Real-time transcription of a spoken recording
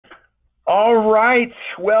All right.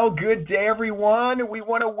 Well, good day, everyone. We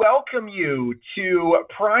want to welcome you to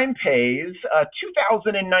PrimePay's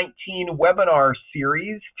 2019 webinar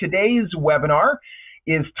series. Today's webinar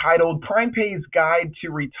is titled PrimePay's Guide to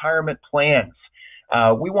Retirement Plans.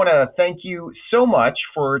 We want to thank you so much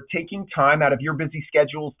for taking time out of your busy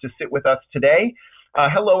schedules to sit with us today.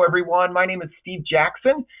 Hello, everyone. My name is Steve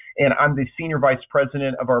Jackson, and I'm the Senior Vice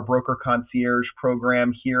President of our Broker Concierge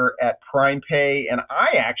program here at PrimePay. And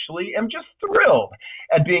I actually am just thrilled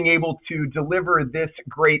at being able to deliver this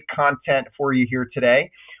great content for you here today.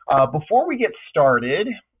 Before we get started,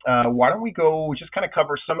 why don't we go just kind of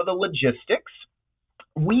cover some of the logistics.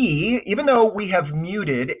 Even though we have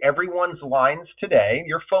muted everyone's lines today,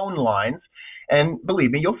 your phone lines, and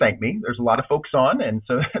believe me, you'll thank me, there's a lot of folks on, and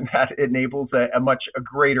so that enables a much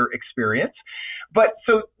greater experience. But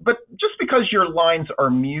just because your lines are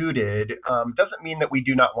muted doesn't mean that we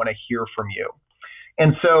do not want to hear from you.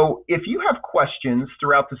 And so if you have questions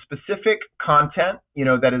throughout the specific content,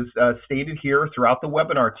 that is stated here throughout the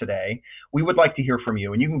webinar today, we would like to hear from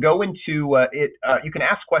you. And you can go into it, you can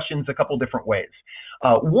ask questions a couple different ways.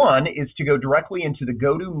 One is to go directly into the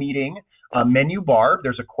GoToMeeting menu bar.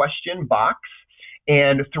 There's a question box.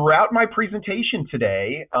 And throughout my presentation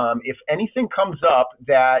today, if anything comes up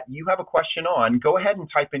that you have a question on, go ahead and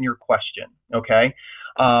type in your question, okay?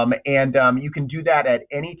 You can do that at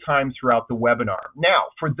any time throughout the webinar.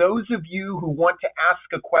 Now, for those of you who want to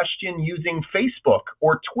ask a question using Facebook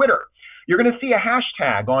or Twitter, you're going to see a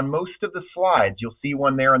hashtag on most of the slides. You'll see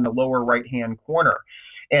one there in the lower right-hand corner.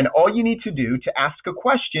 And all you need to do to ask a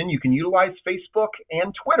question, you can utilize Facebook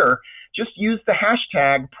and Twitter, just use the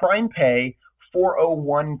hashtag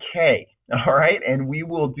PrimePay401k. All right, and we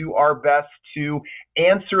will do our best to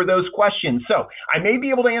answer those questions. So I may be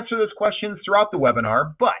able to answer those questions throughout the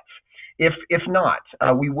webinar, but if not,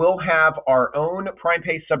 we will have our own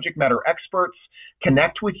PrimePay subject matter experts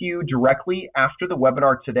connect with you directly after the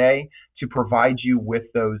webinar today to provide you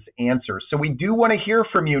with those answers. So we do want to hear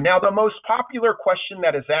from you. Now, the most popular question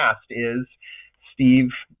that is asked is,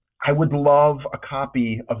 Steve, I would love a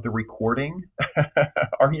copy of the recording.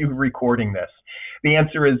 Are you recording this? The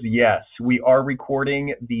answer is yes. We are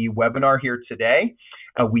recording the webinar here today.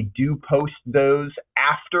 We do post those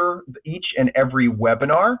after each and every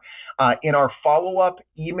webinar. In our follow-up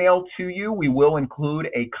email to you, we will include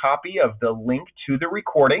a copy of the link to the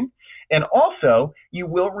recording. And also, you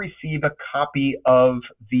will receive a copy of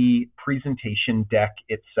the presentation deck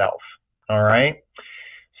itself. All right?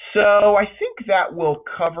 So I think that will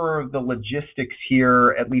cover the logistics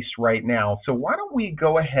here, at least right now. So why don't we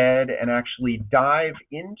go ahead and actually dive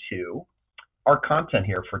into our content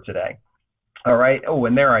here for today. All right. Oh,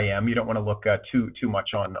 and there I am. You don't want to look too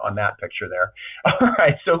much on that picture there. All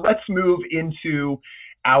right. So let's move into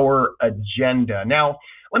our agenda. Now,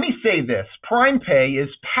 let me say this. PrimePay is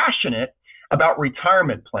passionate about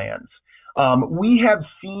retirement plans. We have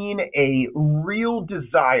seen a real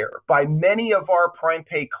desire by many of our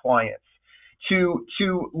PrimePay clients to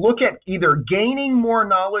look at either gaining more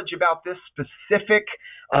knowledge about this specific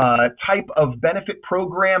type of benefit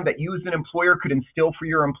program that you as an employer could instill for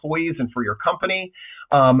your employees and for your company,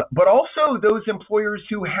 but also those employers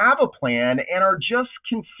who have a plan and are just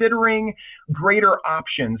considering greater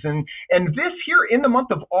options. And this here in the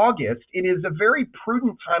month of August, it is a very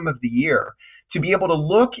prudent time of the year to be able to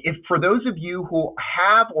look, if for those of you who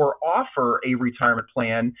have or offer a retirement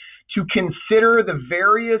plan, to consider the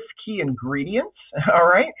various key ingredients, all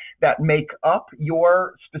right, that make up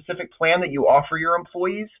your specific plan that you offer your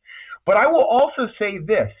employees. But I will also say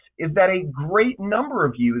this, is that a great number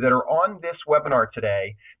of you that are on this webinar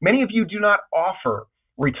today, many of you do not offer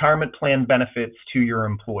retirement plan benefits to your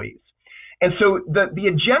employees. And so the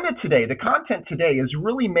agenda today, the content today is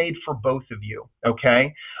really made for both of you,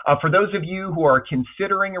 okay? For those of you who are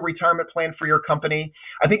considering a retirement plan for your company,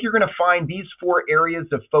 I think you're going to find these 4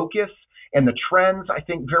 areas of focus and the trends, I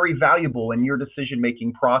think, very valuable in your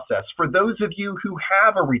decision-making process. For those of you who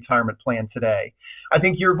have a retirement plan today, I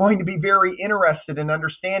think you're going to be very interested in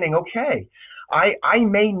understanding, okay, I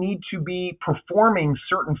may need to be performing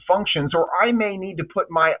certain functions, or I may need to put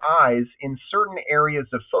my eyes in certain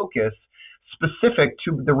areas of focus specific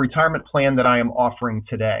to the retirement plan that I am offering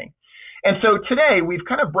today. And so today we've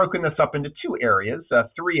kind of broken this up into 2 areas,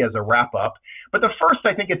 3 as a wrap up. But the first,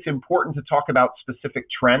 I think it's important to talk about specific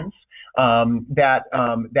trends, that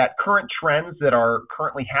current trends that are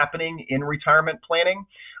currently happening in retirement planning.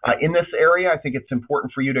 In this area, I think it's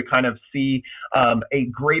important for you to kind of see a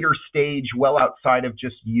greater stage well outside of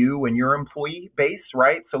just you and your employee base,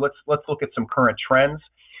 right? So let's look at some current trends.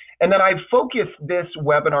 And then I've focused this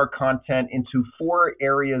webinar content into 4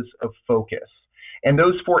 areas of focus. And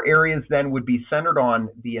those 4 areas then would be centered on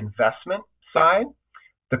the investment side,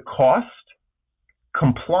 the cost,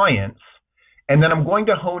 compliance, and then I'm going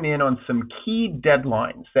to hone in on some key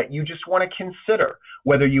deadlines that you just want to consider,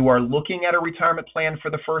 whether you are looking at a retirement plan for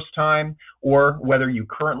the first time or whether you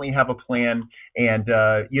currently have a plan and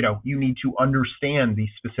you need to understand the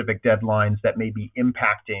specific deadlines that may be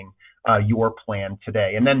impacting your plan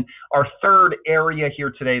today. And then our third area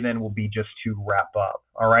here today then will be just to wrap up.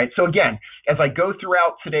 All right. So again, as I go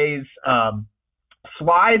throughout today's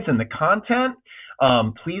slides and the content,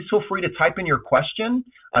 please feel free to type in your question.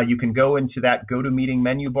 You can go into that GoToMeeting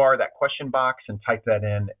menu bar, that question box, and type that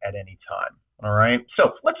in at any time. All right.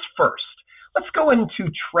 So let's go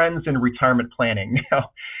into trends in retirement planning.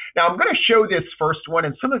 Now I'm going to show this first one,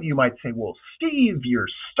 and some of you might say, well, Steve, you're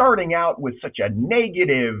starting out with such a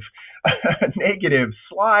negative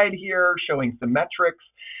slide here showing some metrics.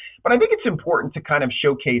 But I think it's important to kind of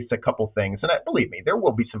showcase a couple things. And believe me, there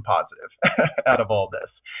will be some positive out of all this.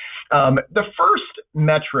 The first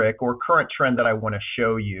metric or current trend that I want to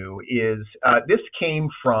show you is this came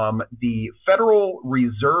from the Federal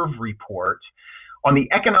Reserve Report on the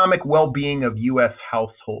economic well-being of U.S.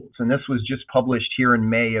 households. And this was just published here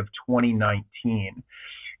in May of 2019.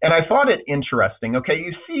 And I thought it interesting. Okay,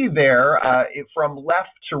 you see there from left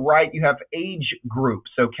to right, you have age groups.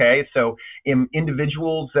 Okay, so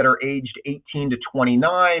individuals that are aged 18 to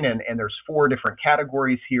 29, and there's 4 different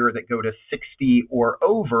categories here that go to 60 or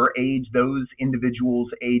over age. Those individuals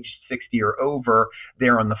aged 60 or over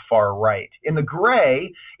there on the far right. In the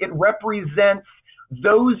gray, it represents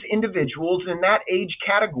those individuals in that age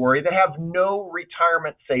category that have no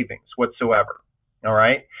retirement savings whatsoever. All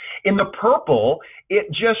right. In the purple, it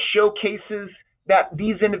just showcases that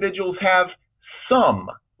these individuals have some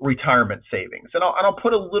retirement savings. And I'll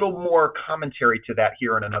put a little more commentary to that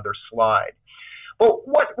here in another slide. But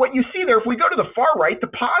what you see there, if we go to the far right,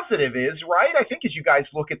 the positive is, right, I think as you guys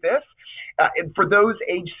look at this, for those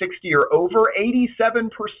age 60 or over,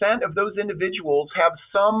 87% of those individuals have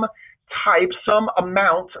some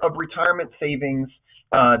amount of retirement savings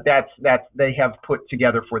that they have put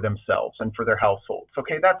together for themselves and for their households.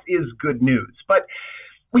 Okay, that is good news. But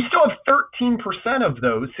we still have 13% of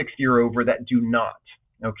those 60 or over that do not.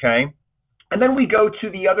 Okay, and then we go to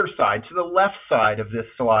the other side, to the left side of this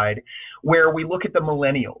slide, where we look at the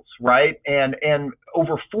millennials, right? And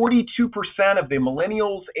over 42% of the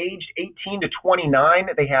millennials aged 18 to 29,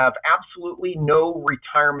 they have absolutely no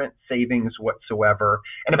retirement savings whatsoever,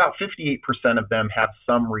 and about 58% of them have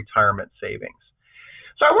some retirement savings.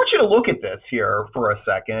 So I want you to look at this here for a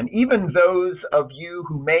second. Even those of you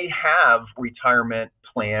who may have retirement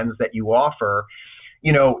plans that you offer,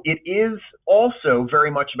 it is also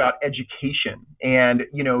very much about education. And,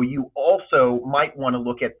 you also might want to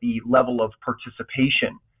look at the level of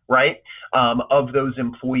participation, right, of those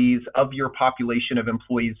employees, of your population of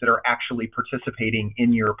employees that are actually participating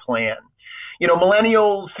in your plan.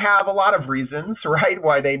 Millennials have a lot of reasons, right,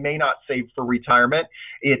 why they may not save for retirement.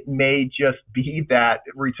 It may just be that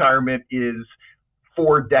retirement is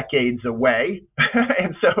 4 decades away,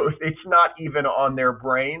 and so it's not even on their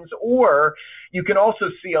brains. Or you can also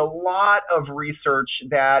see a lot of research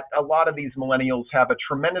that a lot of these millennials have a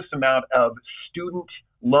tremendous amount of student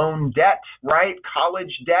loan debt, right,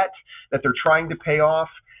 college debt that they're trying to pay off,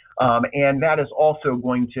 and that is also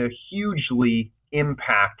going to hugely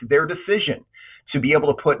impact their decision to be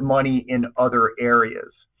able to put money in other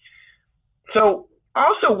areas. So I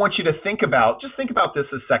also want you to think about this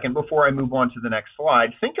a second before I move on to the next slide.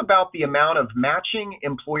 Think about the amount of matching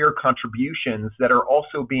employer contributions that are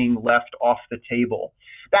also being left off the table.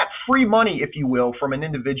 That free money, if you will, from an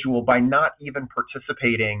individual by not even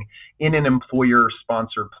participating in an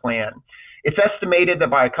employer-sponsored plan. It's estimated that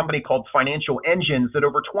by a company called Financial Engines that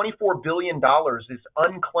over $24 billion is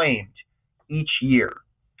unclaimed each year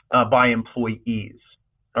by employees.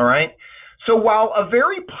 All right. So while a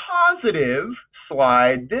very positive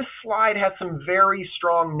slide, this slide has some very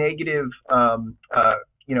strong negative,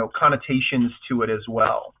 connotations to it as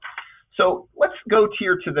well. So let's go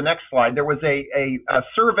here to the next slide. There was a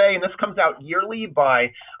survey, and this comes out yearly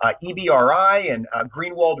by EBRI and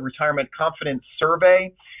Greenwald Retirement Confidence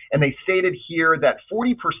Survey, and they stated here that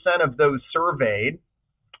 40% of those surveyed,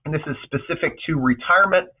 and this is specific to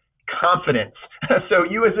retirement confidence. So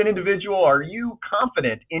you as an individual, are you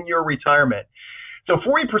confident in your retirement? So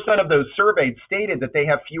 40% of those surveyed stated that they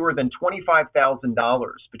have fewer than $25,000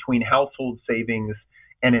 between household savings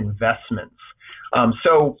and investments.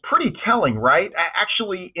 So pretty telling, right?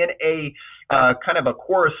 Actually, in a kind of a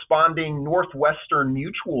corresponding Northwestern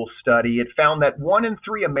Mutual study, it found that 1 in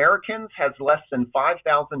 3 Americans has less than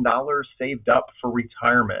 $5,000 saved up for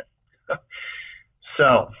retirement.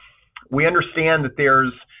 So we understand that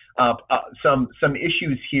there's some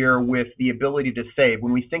issues here with the ability to save.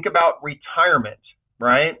 When we think about retirement,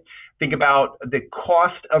 right? Think about the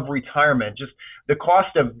cost of retirement, just the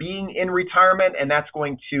cost of being in retirement, and that's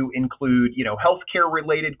going to include, healthcare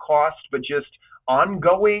related costs, but just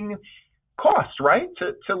ongoing costs, right?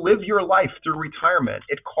 To live your life through retirement,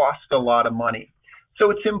 it costs a lot of money. So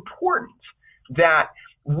it's important that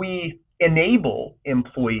we enable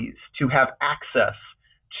employees to have access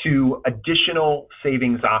to additional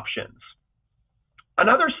savings options.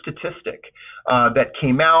 Another statistic that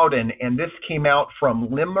came out, and this came out from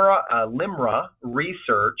LIMRA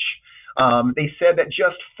research, they said that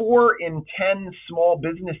just 4 in 10 small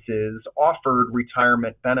businesses offered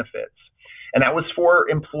retirement benefits. And that was for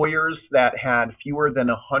employers that had fewer than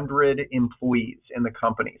 100 employees in the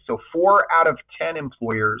company. So 4 out of 10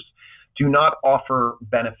 employers do not offer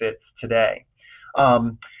benefits today.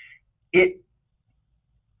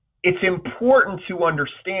 It's important to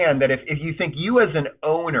understand that if you think you as an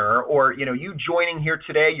owner, or you joining here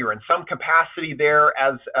today, you're in some capacity there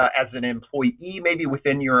as an employee, maybe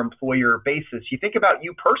within your employer basis. You think about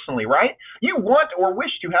you personally, right? You want or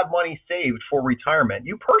wish to have money saved for retirement.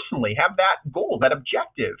 You personally have that goal, that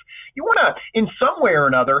objective. You want to, in some way or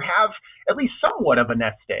another, have at least somewhat of a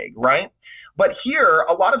nest egg, right? But here,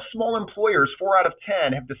 a lot of small employers, 4 out of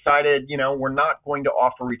 10, have decided, we're not going to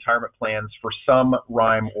offer retirement plans for some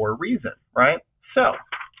rhyme or reason, right? So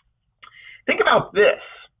think about this.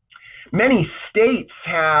 Many states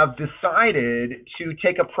have decided to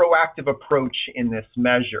take a proactive approach in this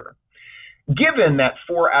measure. Given that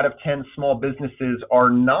 4 out of 10 small businesses are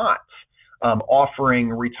not offering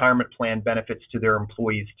retirement plan benefits to their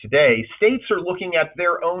employees today, states are looking at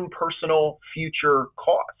their own personal future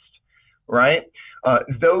costs. Right?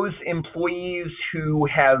 Those employees who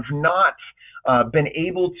have not been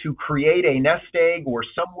able to create a nest egg or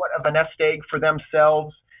somewhat of a nest egg for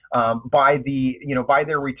themselves by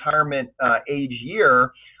their retirement age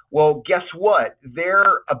year, well, guess what? Their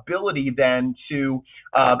ability then to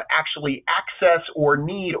actually access or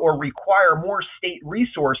need or require more state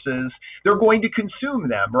resources, they're going to consume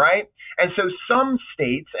them, right? And so some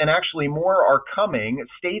states, and actually more are coming,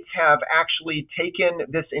 states have actually taken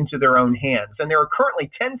this into their own hands. And there are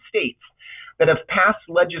currently 10 states that have passed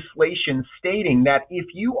legislation stating that if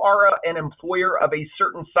you are an employer of a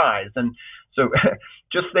certain size, and so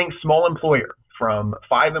just think small employer from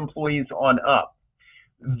 5 employees on up,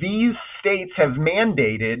 these states have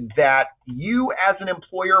mandated that you as an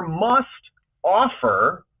employer must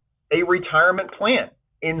offer a retirement plan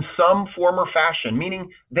in some form or fashion,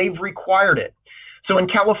 meaning they've required it. So in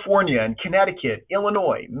California and Connecticut,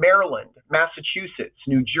 Illinois, Maryland, Massachusetts,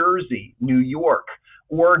 New Jersey, New York,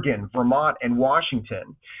 Oregon, Vermont, and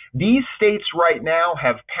Washington, these states right now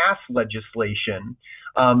have passed legislation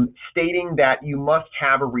stating that you must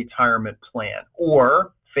have a retirement plan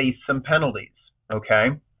or face some penalties. Okay.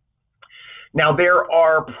 Now, there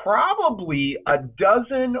are probably a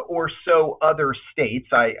dozen or so other states.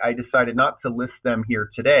 I decided not to list them here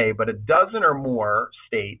today, but a dozen or more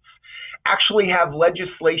states actually have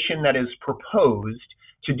legislation that is proposed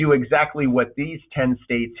to do exactly what these 10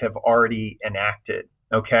 states have already enacted.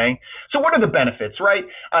 Okay, so what are the benefits, right?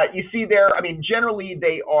 You see there, generally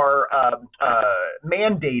they are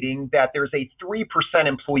mandating that there's a 3%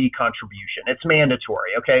 employee contribution. It's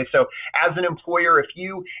mandatory, okay? So as an employer, if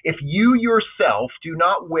you yourself do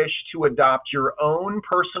not wish to adopt your own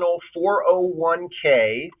personal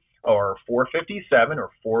 401k or 457 or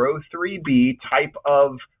 403b type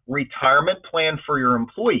of retirement plan for your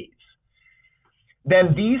employees,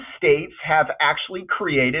 then these states have actually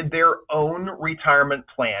created their own retirement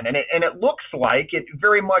plan. And it looks like it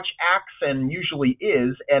very much acts and usually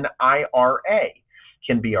is an IRA.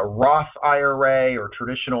 Can be a Roth IRA or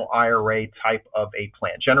traditional IRA type of a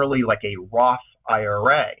plan, generally like a Roth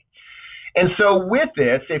IRA. And so with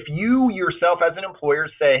this, if you yourself as an employer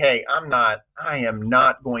say, hey, I am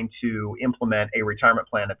not going to implement a retirement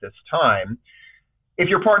plan at this time, if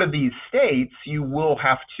you're part of these states, you will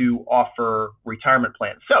have to offer retirement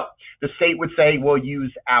plans. So the state would say, well,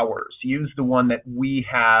 use ours. Use the one that we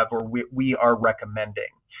have or we are recommending.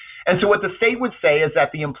 And so what the state would say is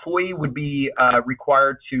that the employee would be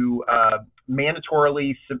required to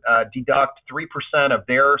mandatorily deduct 3% of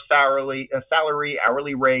their salary,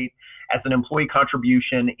 hourly rate as an employee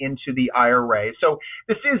contribution into the IRA. So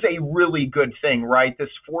this is a really good thing, right? This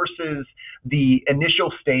forces the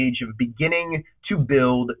initial stage of beginning to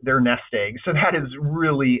build their nest egg. So that is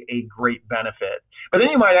really a great benefit. But then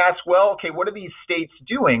you might ask, well, okay, what are these states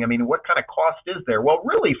doing? What kind of cost is there? Well,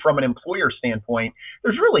 really, from an employer standpoint,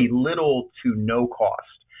 there's really little to no cost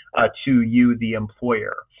to you, the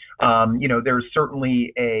employer. There's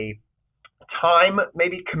certainly a time,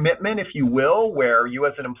 maybe commitment, if you will, where you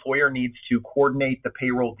as an employer needs to coordinate the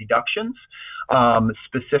payroll deductions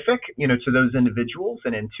specific, to those individuals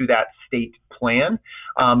and into that state plan.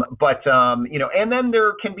 And then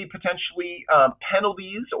there can be potentially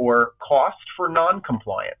penalties or cost for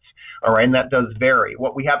non-compliance. All right, and that does vary.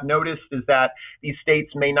 What we have noticed is that these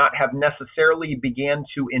states may not have necessarily began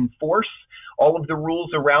to enforce all of the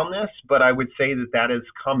rules around this, but I would say that is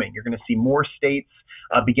coming. You're going to see more states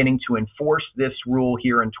beginning to enforce this rule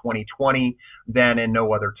here in 2020 than in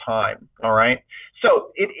no other time. All right.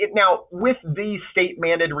 So now with these state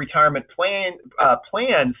mandated retirement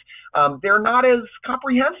plans, they're not as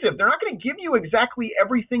comprehensive. They're not going to give you exactly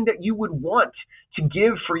everything that you would want to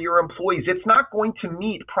give for your employees. It's not going to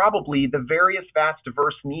meet probably the various vast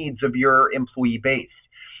diverse needs of your employee base.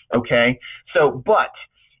 Okay. But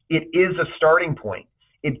it is a starting point.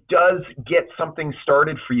 It does get something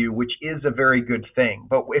started for you, which is a very good thing.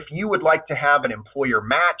 But if you would like to have an employer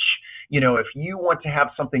match, if you want to have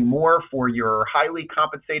something more for your highly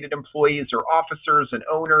compensated employees or officers and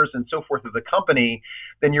owners and so forth of the company,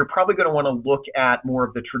 then you're probably going to want to look at more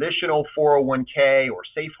of the traditional 401k or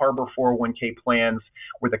safe harbor 401k plans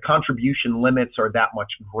where the contribution limits are that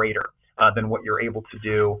much greater than what you're able to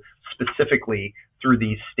do specifically through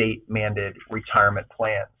these state mandated retirement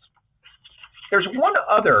plans. There's one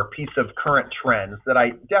other piece of current trends that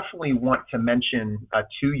I definitely want to mention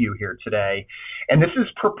to you here today, and this is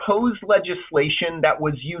proposed legislation that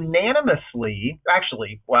was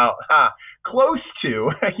close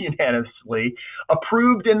to unanimously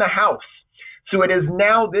approved in the House. So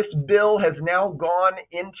this bill has now gone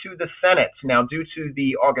into the Senate. Now, due to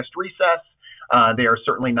the August recess, they are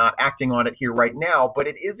certainly not acting on it here right now, but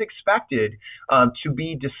it is expected to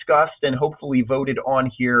be discussed and hopefully voted on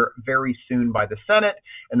here very soon by the Senate,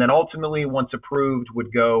 and then ultimately, once approved,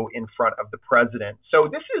 would go in front of the president. So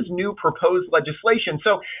this is new proposed legislation.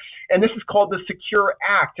 And this is called the Secure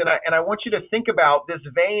Act, and I want you to think about this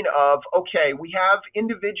vein of, okay, we have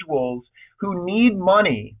individuals who need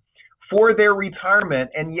money for their retirement,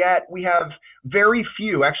 and yet we have very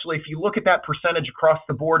few. Actually, if you look at that percentage across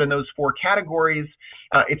the board in those four categories,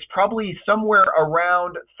 it's probably somewhere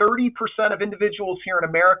around 30% of individuals here in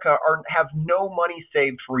America have no money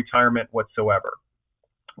saved for retirement whatsoever,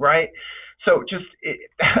 right? So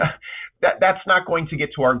that's not going to get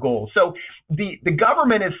to our goal. So the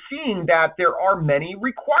government is seeing that there are many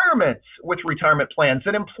requirements with retirement plans,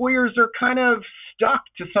 and employers are kind of stuck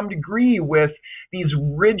to some degree with these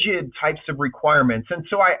rigid types of requirements. And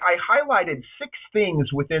so I highlighted 6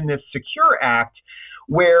 things within this Secure Act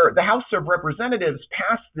where the House of Representatives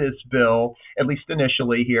passed this bill, at least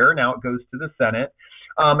initially here. Now it goes to the Senate.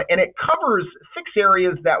 And it covers 6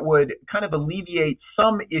 areas that would kind of alleviate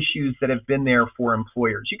some issues that have been there for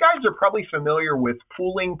employers. You guys are probably familiar with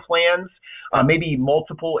pooling plans, maybe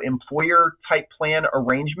multiple employer type plan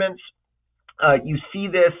arrangements. You see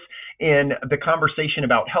this in the conversation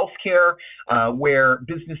about healthcare, where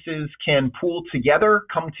businesses can pool together,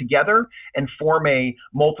 come together, and form a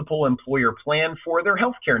multiple employer plan for their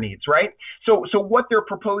healthcare needs, right? So what they're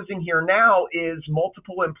proposing here now is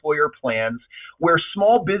multiple employer plans where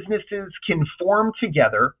small businesses can form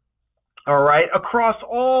together, all right, across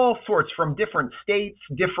all sorts from different states,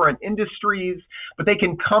 different industries, but they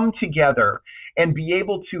can come together and be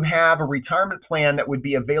able to have a retirement plan that would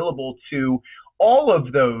be available to all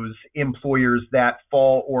of those employers that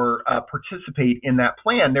fall or participate in that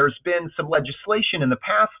plan. There's been some legislation in the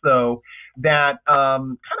past, though, that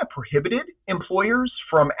kind of prohibited employers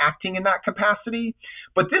from acting in that capacity.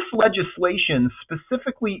 But this legislation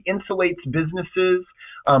specifically insulates businesses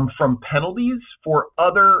from penalties for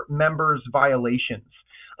other members' violations.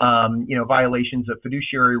 Violations of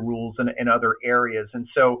fiduciary rules and other areas. And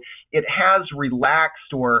so it has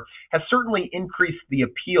relaxed or has certainly increased the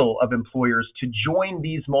appeal of employers to join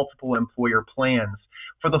these multiple employer plans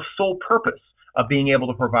for the sole purpose of being able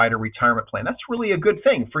to provide a retirement plan. That's really a good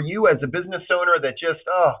thing for you as a business owner that just,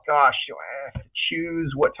 I have to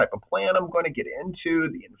choose what type of plan I'm going to get into,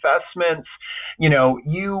 the investments.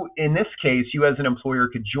 You, in this case, you as an employer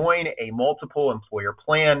could join a multiple employer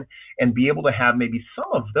plan and be able to have maybe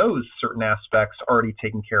some of those certain aspects already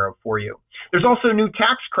taken care of for you. There's also new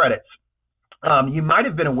tax credits. You might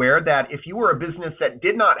have been aware that if you were a business that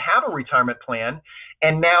did not have a retirement plan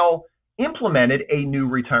and now implemented a new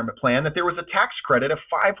retirement plan, that there was a tax credit of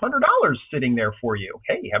 $500 sitting there for you.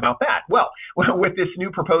 Hey, how about that? Well, with this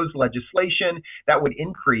new proposed legislation, that would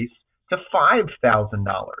increase to $5,000.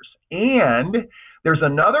 And there's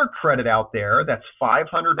another credit out there that's $500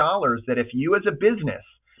 that if you as a business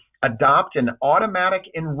adopt an automatic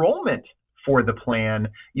enrollment for the plan,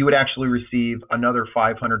 you would actually receive another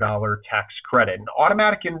 $500 tax credit. An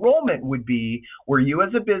automatic enrollment would be where you as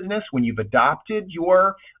a business, when you've adopted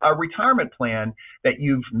your retirement plan, that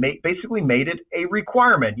you've basically made it a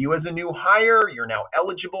requirement. You as a new hire, you're now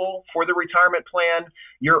eligible for the retirement plan.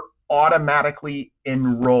 You're automatically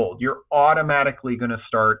enrolled. You're automatically going to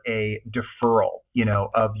start a deferral,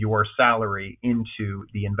 of your salary into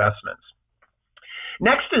the investments.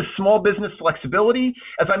 Next is small business flexibility.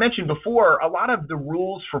 As I mentioned before, a lot of the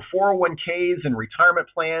rules for 401ks and retirement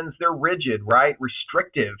plans, they're rigid, right?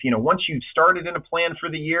 Restrictive. Once you've started in a plan for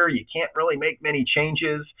the year, you can't really make many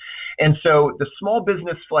changes. And so the small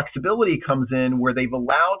business flexibility comes in where they've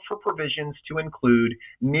allowed for provisions to include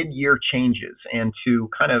mid-year changes and to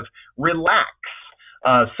kind of relax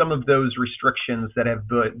some of those restrictions that have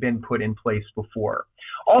been put in place before.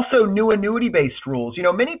 Also, new annuity-based rules.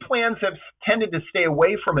 Many plans have tended to stay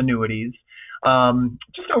away from annuities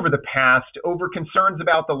just over the past, over concerns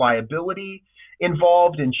about the liability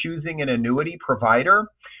involved in choosing an annuity provider.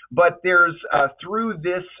 But there's, through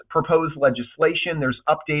this proposed legislation, there's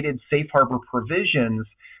updated safe harbor provisions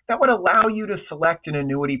that would allow you to select an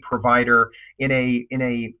annuity provider in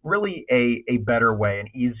a really a better way, an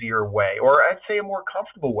easier way, or I'd say a more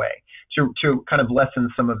comfortable way to kind of lessen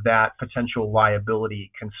some of that potential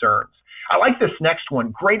liability concerns. I like this next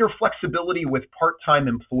one, greater flexibility with part-time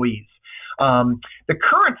employees. The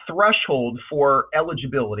current threshold for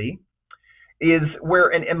eligibility is where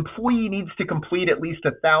an employee needs to complete at least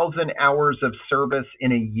 1,000 hours of service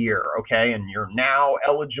in a year, okay? And you're now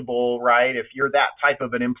eligible, right? If you're that type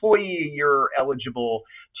of an employee, you're eligible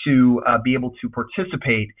to be able to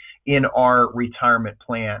participate in our retirement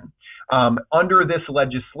plan. Under this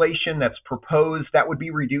legislation that's proposed, that would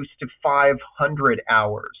be reduced to 500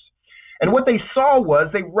 hours. And what they saw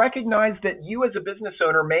was they recognized that you as a business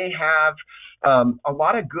owner may have a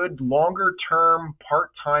lot of good longer-term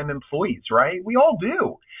part-time employees, right? We all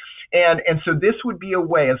do. And so this would be a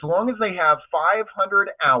way, as long as they have 500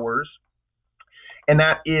 hours, and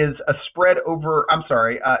that is a spread over,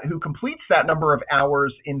 who completes that number of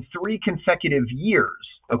hours in 3 consecutive years,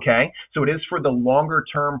 okay? So it is for the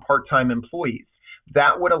longer-term part-time employees.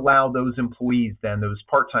 That would allow those employees then, those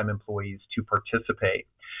part-time employees, to participate.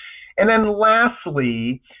 And then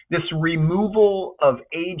lastly, this removal of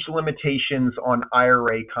age limitations on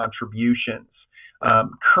IRA contributions.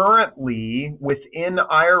 Currently, within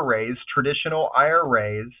IRAs, traditional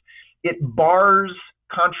IRAs, it bars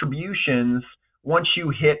contributions once you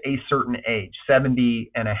hit a certain age,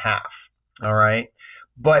 70 and a half, all right?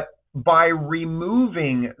 But by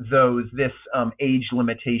removing this age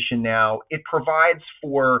limitation now, it provides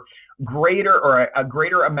for a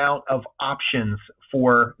greater amount of options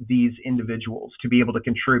for these individuals to be able to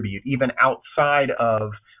contribute, even outside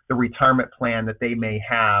of the retirement plan that they may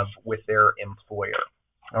have with their employer.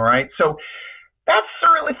 All right. So that's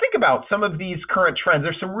certainly, think about some of these current trends.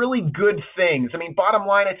 There's some really good things. I mean, bottom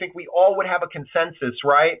line, I think we all would have a consensus,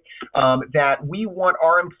 right? That we want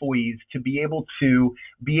our employees to be able to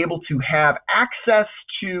have access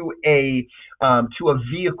to a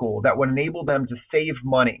vehicle that would enable them to save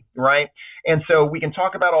money, right? And so we can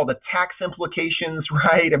talk about all the tax implications,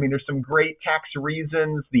 right? I mean, there's some great tax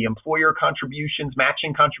reasons, the employer contributions,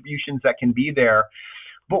 matching contributions that can be there.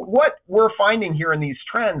 But what we're finding here in these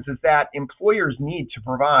trends is that employers need to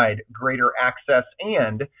provide greater access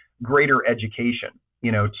and greater education,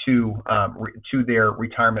 to their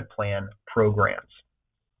retirement plan programs.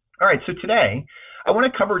 All right, so today I want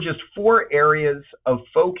to cover just 4 areas of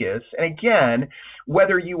focus. And again,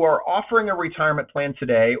 whether you are offering a retirement plan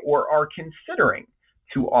today or are considering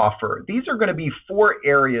to offer, these are going to be 4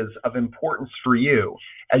 areas of importance for you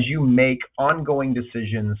as you make ongoing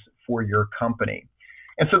decisions for your company.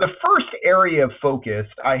 And so the first area of focus,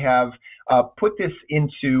 I have put this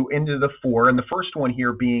into the 4, and the first one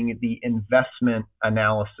here being the investment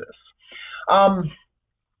analysis.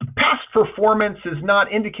 Past performance is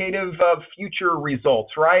not indicative of future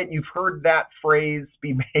results, right? You've heard that phrase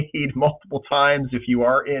be made multiple times if you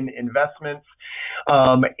are in investments.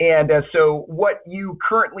 So what you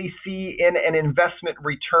currently see in an investment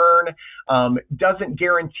return doesn't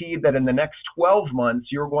guarantee that in the next 12 months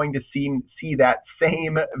you're going to see that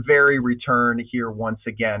same very return here once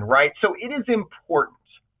again, right? So it is important,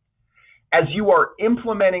 as you are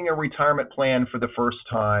implementing a retirement plan for the first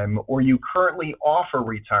time, or you currently offer a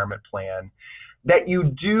retirement plan, that you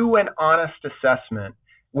do an honest assessment,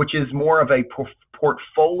 which is more of a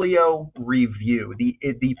portfolio review,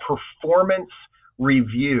 the performance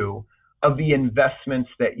review of the investments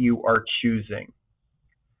that you are choosing.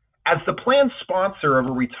 As the plan sponsor of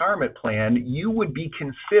a retirement plan, you would be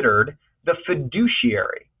considered the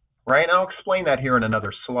fiduciary, right? And I'll explain that here in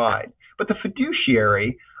another slide. But the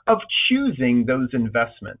fiduciary of choosing those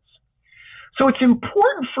investments. So it's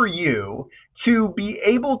important for you to be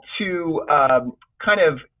able to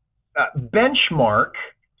benchmark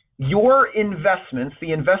your investments,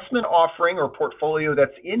 the investment offering or portfolio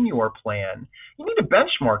that's in your plan. You need to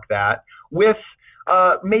benchmark that with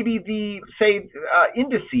maybe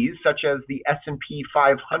indices such as the S&P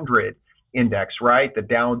 500 index, right? The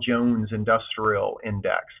Dow Jones Industrial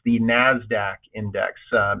Index, the NASDAQ index,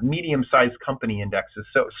 medium-sized company indexes,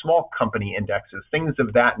 so small company indexes, things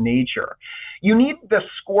of that nature. You need the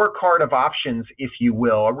scorecard of options, if you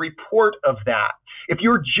will, a report of that. If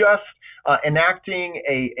you're just enacting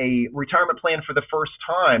a retirement plan for the first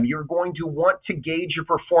time, you're going to want to gauge your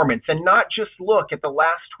performance and not just look at the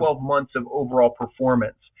last 12 months of overall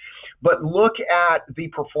performance, but look at the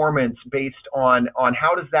performance based on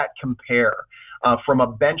how does that compare from a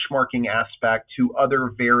benchmarking aspect to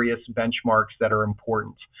other various benchmarks that are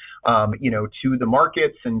important, to the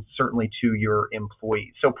markets and certainly to your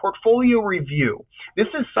employees. So portfolio review. This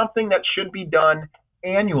is something that should be done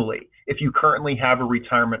annually if you currently have a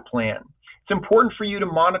retirement plan. It's important for you to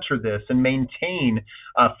monitor this and maintain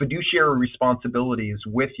fiduciary responsibilities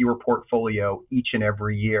with your portfolio each and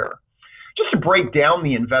every year. Just to break down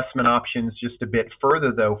the investment options just a bit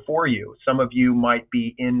further, though, for you. Some of you might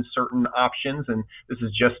be in certain options, and this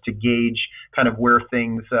is just to gauge kind of where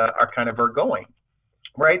things are going.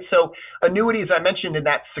 Right. So annuities, I mentioned in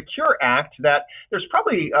that Secure Act that there's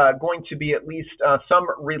probably going to be at least some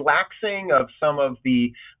relaxing of some of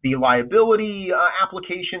the liability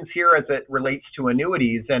applications here as it relates to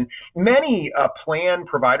annuities. And many plan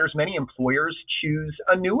providers, many employers choose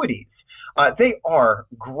annuities. They are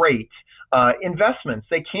great investments.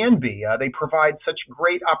 They can be. They provide such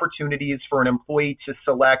great opportunities for an employee to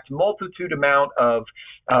select multitude amount of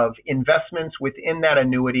investments within that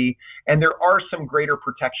annuity, and there are some greater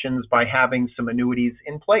protections by having some annuities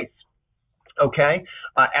in place, okay,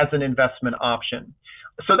 as an investment option.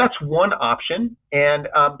 So that's one option, and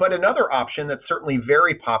but another option that's certainly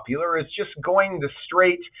very popular is just going the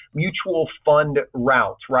straight mutual fund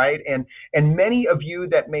route, right? And many of you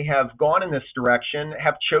that may have gone in this direction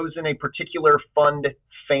have chosen a particular fund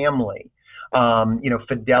family.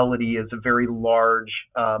 Fidelity is a very large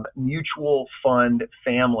mutual fund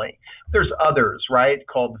family. There's others, right,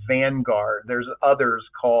 called Vanguard. There's others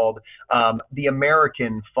called the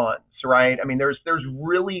American funds, right? I mean, there's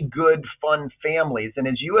really good fund families. And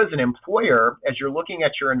as you as an employer, as you're looking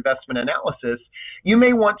at your investment analysis, you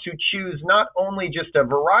may want to choose not only just a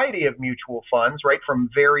variety of mutual funds, right, from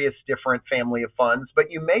various different family of funds, but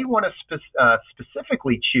you may want to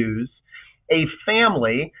specifically choose a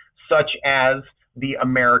family such as the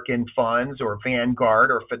American funds or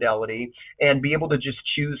Vanguard or Fidelity, and be able to just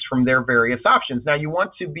choose from their various options. Now, you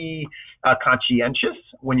want to be conscientious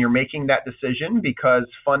when you're making that decision because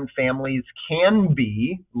fund families can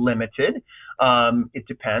be limited. It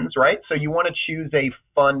depends, right? So you want to choose a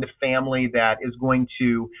fund family that is going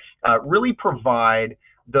to really provide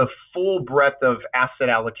the full breadth of asset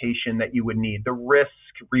allocation that you would need, the risk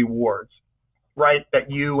rewards, right, that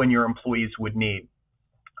you and your employees would need.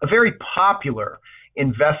 A very popular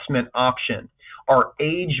investment option are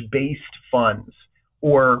age-based funds,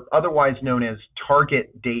 or otherwise known as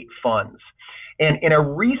target date funds. And in a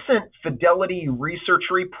recent Fidelity research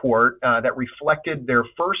report that reflected their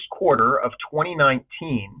first quarter of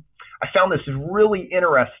 2019, I found this really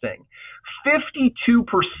interesting.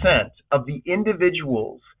 52% of the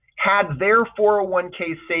individuals had their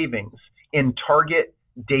 401k savings in target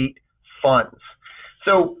date funds.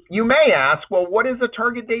 So you may ask, well, what is a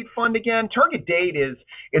target date fund again? Target date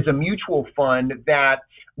is a mutual fund that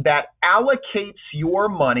allocates your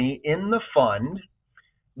money in the fund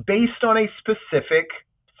based on a specific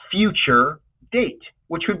future date,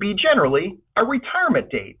 which would be generally a retirement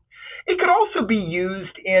date. It could also be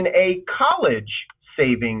used in a college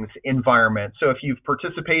savings environment. So if you've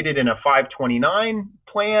participated in a 529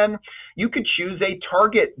 plan, you could choose a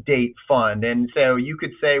target date fund. And so you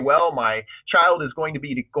could say, well, my child is going to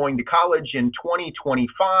be going to college in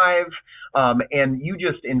 2025, and you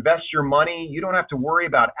just invest your money. You don't have to worry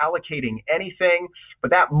about allocating anything,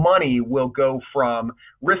 but that money will go from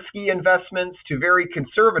risky investments to very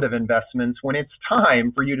conservative investments when it's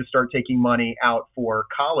time for you to start taking money out for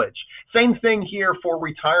college. Same thing here for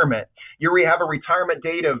retirement. Here we have a retirement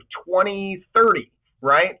date of 2030,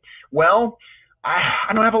 right? Well,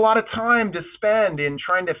 I don't have a lot of time to spend in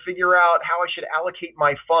trying to figure out how I should allocate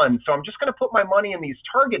my funds. So I'm just going to put my money in these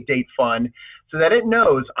target date fund so that it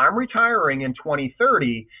knows I'm retiring in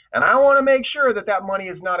 2030, and I want to make sure that that money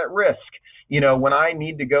is not at risk, when I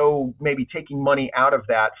need to go maybe taking money out of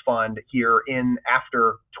that fund here in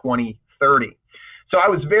after 2030. So I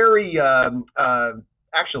was very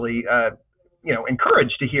actually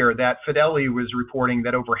encouraged to hear that Fidelity was reporting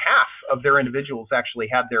that over half of their individuals actually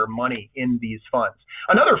had their money in these funds.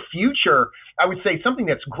 Another future, I would say something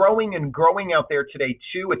that's growing and growing out there today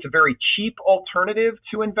too. It's a very cheap alternative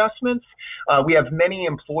to investments. We have many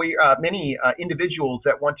individuals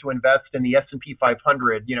that want to invest in the S&P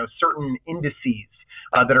 500, certain indices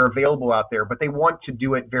that are available out there, but they want to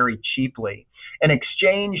do it very cheaply. And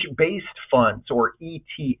exchange-based funds, or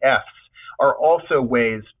ETFs, are also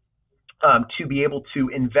ways to be able to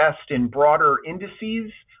invest in broader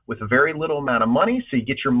indices with a very little amount of money. So you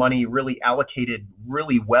get your money really allocated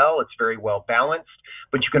really well. It's very well balanced,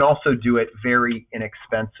 but you can also do it very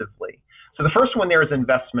inexpensively. So the first one there is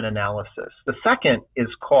investment analysis. The second is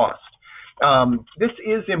cost. This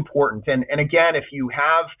is important. And again, if you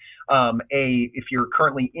have if you're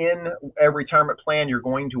currently in a retirement plan, you're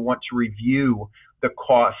going to want to review the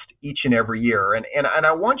cost each and every year. And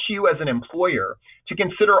I want you as an employer to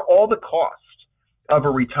consider all the cost of a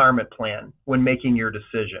retirement plan when making your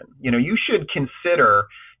decision. You should consider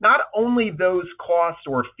not only those costs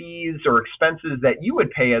or fees or expenses that you would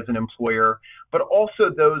pay as an employer, but also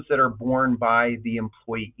those that are borne by the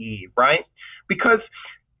employee, right? Because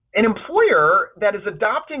an employer that is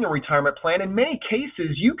adopting a retirement plan, in many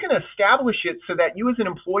cases, you can establish it so that you as an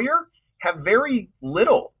employer have very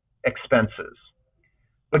little expenses.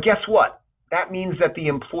 But guess what? That means that the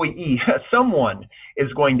employee, someone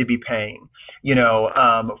is going to be paying,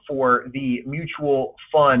 for the mutual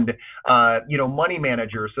fund, money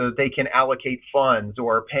manager so that they can allocate funds,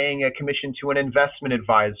 or paying a commission to an investment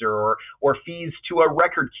advisor, or fees to a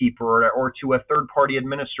record keeper or to a third-party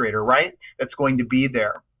administrator, right? That's going to be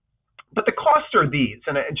there. But the costs are these,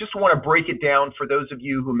 and I just want to break it down for those of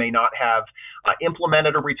you who may not have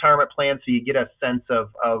implemented a retirement plan, so you get a sense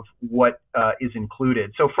of what is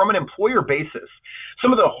included. So from an employer basis,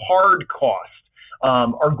 some of the hard costs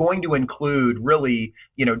are going to include really,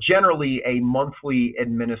 generally a monthly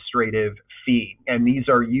administrative fee. And these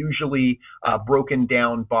are usually broken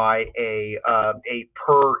down by a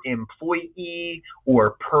per employee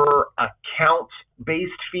or per account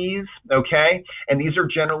based fees, okay? And these are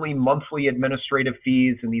generally monthly administrative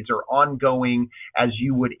fees, and these are ongoing as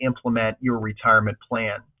you would implement your retirement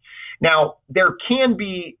plan. Now, there can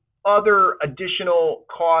be other additional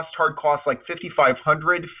costs, hard costs, like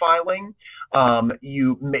 5500 filing.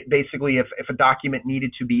 You basically, if a document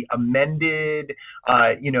needed to be amended,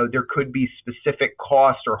 there could be specific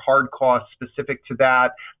costs or hard costs specific to that.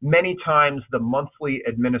 Many times the monthly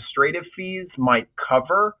administrative fees might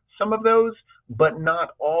cover some of those, but not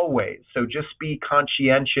always. So just be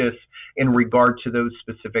conscientious in regard to those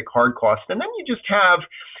specific hard costs. And then you just have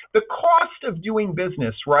the cost of doing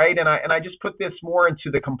business, right? And I just put this more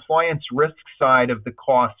into the compliance risk side of the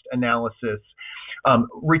cost analysis.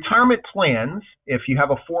 Retirement plans, if you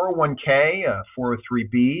have a 401k, a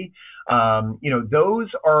 403b, those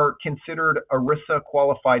are considered ERISA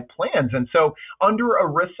qualified plans. And so under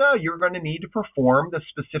ERISA, you're going to need to perform the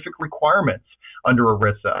specific requirements under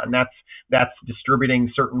ERISA. And that's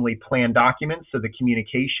distributing certainly plan documents, so the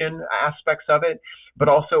communication aspects of it, but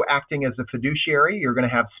also acting as a fiduciary. You're going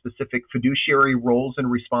to have specific fiduciary roles and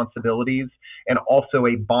responsibilities, and also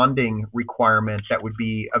a bonding requirement that would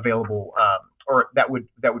be available, or that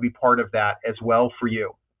would be part of that as well for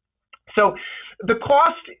you. So the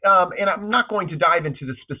cost, and I'm not going to dive into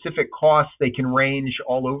the specific costs, they can range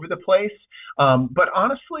all over the place, but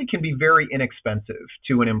honestly can be very inexpensive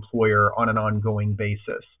to an employer on an ongoing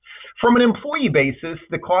basis. From an employee basis,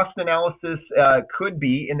 the cost analysis could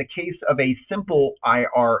be, in the case of a simple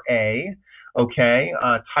IRA,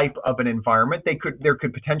 type of an environment, there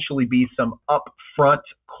could potentially be some upfront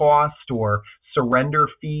cost or surrender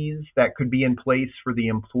fees that could be in place for the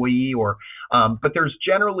employee, but there's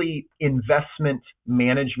generally investment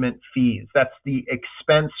management fees. That's the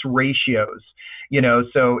expense ratios.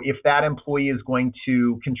 So if that employee is going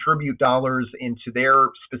to contribute dollars into their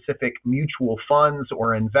specific mutual funds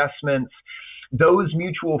or investments, those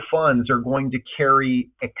mutual funds are going to carry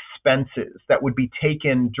expenses that would be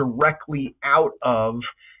taken directly out of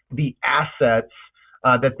the assets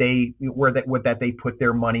that they put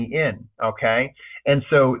their money in. Okay, and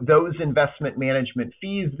so those investment management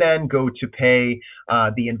fees then go to pay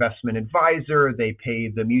the investment advisor. They pay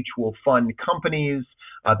the mutual fund companies,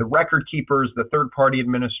 the record keepers, the third-party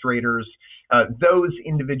administrators, those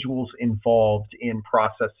individuals involved in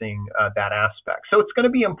processing that aspect. So it's going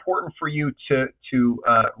to be important for you to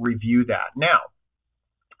review that. Now,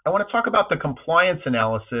 I want to talk about the compliance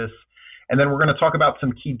analysis, and then we're going to talk about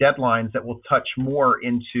some key deadlines that will touch more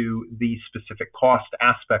into the specific cost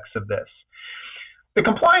aspects of this. The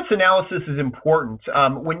compliance analysis is important.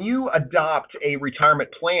 When you adopt a retirement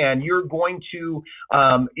plan, you're going to,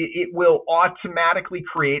 it will automatically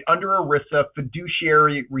create under ERISA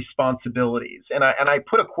fiduciary responsibilities. And I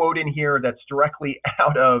put a quote in here that's directly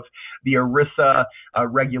out of the ERISA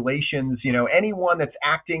regulations. You know, anyone that's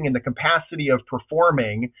acting in the capacity of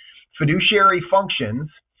performing fiduciary functions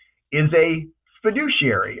is a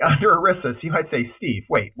fiduciary under ERISA. So you might say, Steve,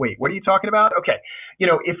 wait, what are you talking about? Okay, you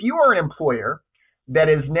know, if you are an employer that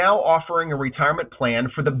is now offering a retirement plan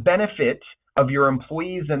for the benefit of your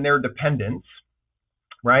employees and their dependents,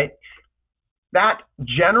 right? That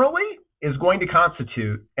generally is going to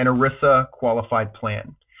constitute an ERISA qualified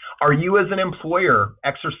plan. Are you as an employer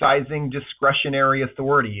exercising discretionary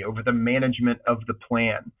authority over the management of the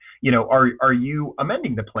plan? You know, are you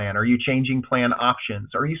amending the plan? Are you changing plan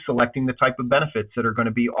options? Are you selecting the type of benefits that are going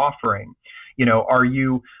to be offering? You know, are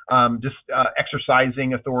you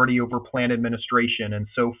exercising authority over plan administration and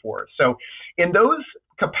so forth? So in those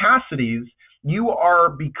capacities, you are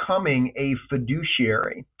becoming a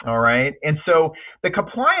fiduciary, all right? And so the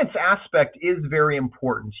compliance aspect is very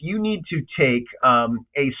important. You need to take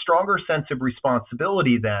a stronger sense of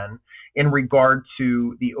responsibility then in regard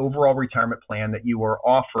to the overall retirement plan that you are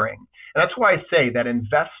offering. And that's why I say that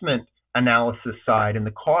investment analysis side and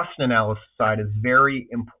the cost analysis side is very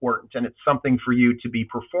important, and it's something for you to be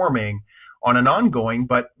performing on an ongoing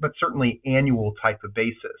but certainly annual type of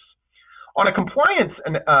basis. On a compliance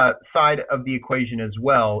side of the equation as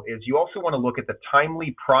well is you also want to look at the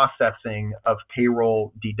timely processing of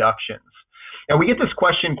payroll deductions. And we get this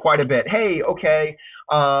question quite a bit. Hey, okay,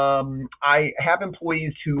 I have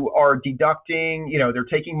employees who are deducting, you know, they're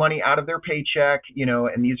taking money out of their paycheck, you know,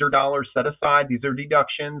 and these are dollars set aside. These are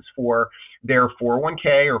deductions for their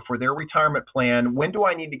 401k or for their retirement plan. When do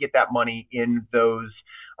I need to get that money in those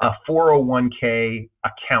 401k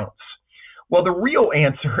accounts? Well, the real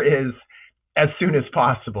answer is as soon as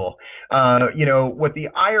possible. You know, what the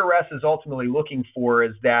IRS is ultimately looking for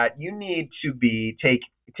is that you need to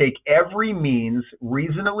take every means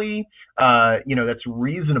reasonably, you know, that's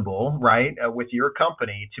reasonable, right, with your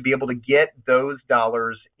company to be able to get those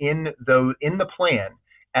dollars in the plan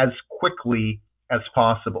as quickly as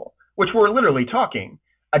possible, which we're literally talking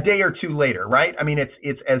a day or two later, right? I mean,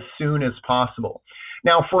 it's as soon as possible.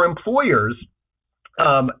 Now, for employers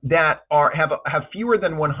that have fewer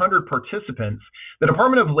than 100 participants, the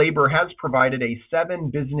Department of Labor has provided a 7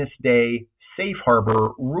 business day safe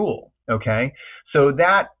harbor rule. Okay, so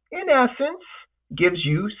that in essence gives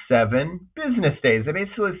you 7 business days. They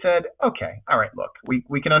basically said, okay, all right, look,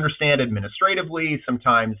 we can understand administratively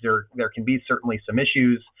sometimes there can be certainly some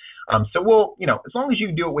issues. So we'll, you know, as long as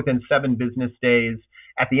you do it within 7 business days,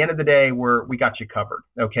 at the end of the day, we got you covered.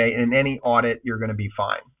 Okay, in any audit, you're going to be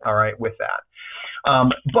fine. All right, with that.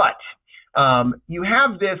 But you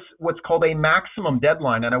have this, what's called a maximum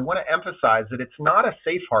deadline, and I want to emphasize that it's not a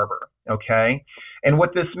safe harbor, okay? And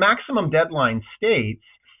what this maximum deadline states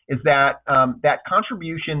is that that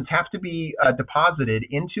contributions have to be deposited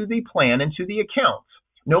into the plan, into the account,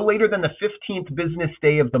 no later than the 15th business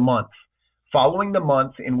day of the month, following the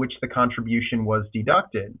month in which the contribution was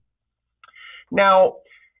deducted. Now,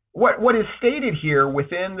 what is stated here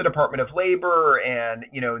within the Department of Labor and,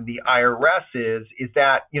 you know, the IRS is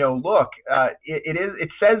that, you know, look, it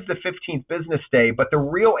says the 15th business day, but the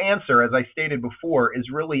real answer, as I stated before, is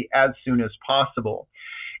really as soon as possible.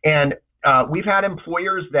 And we've had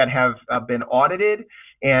employers that have been audited,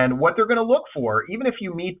 and what they're going to look for, even if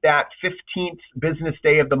you meet that 15th business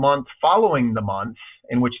day of the month following the month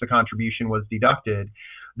in which the contribution was deducted,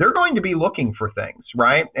 they're going to be looking for things,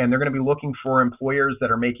 right? And they're going to be looking for employers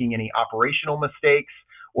that are making any operational mistakes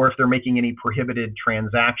or if they're making any prohibited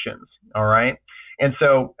transactions, all right? And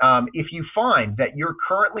so if you find that you're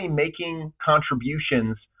currently making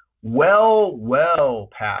contributions well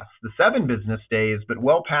past the 7 business days, but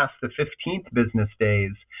well past the 15th business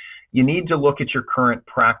days, you need to look at your current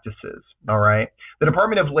practices, all right? The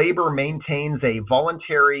Department of Labor maintains a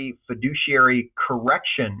voluntary fiduciary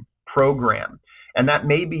correction program, and that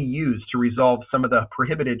may be used to resolve some of the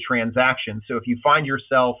prohibited transactions. So if you find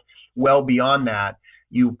yourself well beyond that,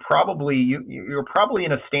 you're probably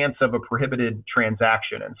in a stance of a prohibited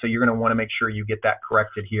transaction, and so you're going to want to make sure you get that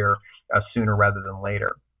corrected here sooner rather than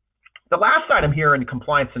later. The last item here in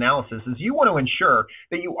compliance analysis is you want to ensure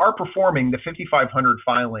that you are performing the 5500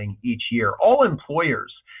 filing each year. All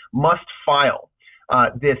employers must file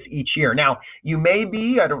this each year. Now, you may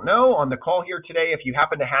be, I don't know, on the call here today, if you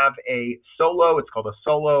happen to have a solo, it's called a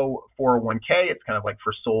solo 401k. It's kind of like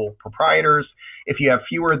for sole proprietors. If you have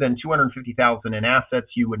fewer than 250,000 in assets,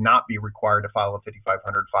 you would not be required to file a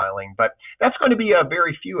 5500 filing, but that's going to be a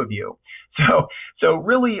very few of you. So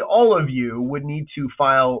really all of you would need to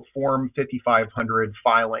file Form 5500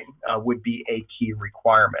 filing would be a key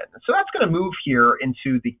requirement. So that's going to move here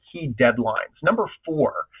into the key deadlines. Number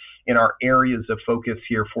 4 in our areas of focus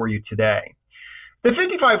here for you today. The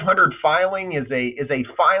 5500 filing is a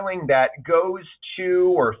filing that goes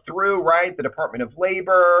to or through, right, the Department of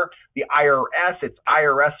Labor, the IRS. It's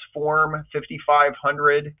IRS Form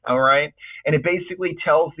 5500, all right? And it basically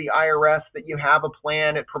tells the IRS that you have a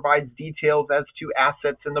plan. It provides details as to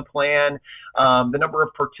assets in the plan, the number of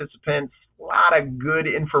participants, a lot of good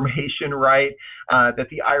information, right, that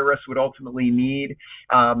the IRS would ultimately need.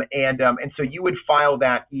 And so you would file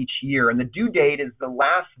that each year. And the due date is the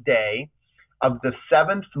last day of the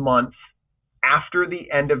 7th month after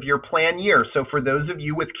the end of your plan year. So for those of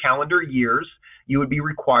you with calendar years, you would be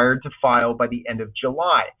required to file by the end of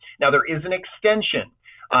July. Now there is an extension,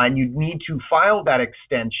 and you need to file that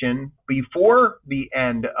extension before the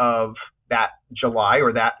end of that July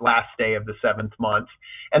or that last day of the 7th month,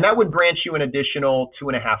 and that would grant you an additional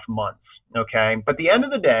 2.5 months, okay? But at the end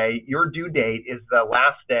of the day, your due date is the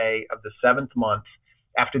last day of the 7th month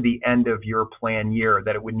after the end of your plan year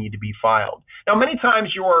that it would need to be filed. Now, many times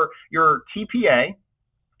your TPA,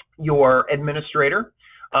 your administrator,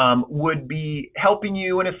 would be helping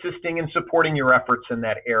you and assisting and supporting your efforts in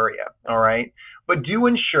that area, all right? But do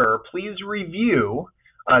ensure, please review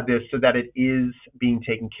this so that it is being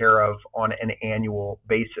taken care of on an annual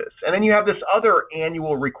basis. And then you have this other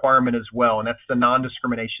annual requirement as well, and that's the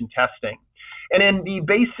non-discrimination testing. And in the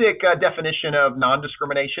basic definition of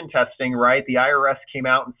non-discrimination testing, right, the IRS came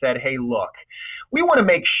out and said, hey, look, we want to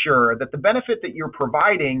make sure that the benefit that you're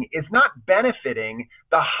providing is not benefiting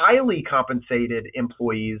the highly compensated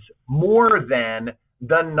employees more than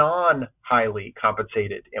the non-highly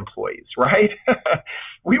compensated employees, right?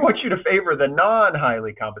 We want you to favor the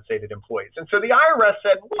non-highly compensated employees. And so the IRS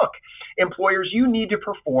said, look, employers, you need to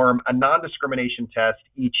perform a non-discrimination test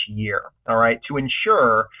each year, all right, to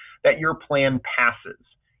ensure that your plan passes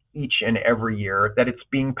each and every year, that it's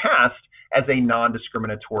being passed as a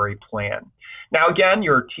non-discriminatory plan. Now, again,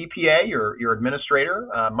 your TPA, your administrator,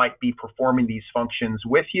 might be performing these functions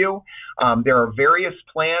with you. There are various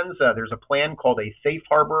plans. There's a plan called a Safe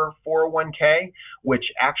Harbor 401k, which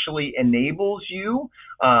actually enables you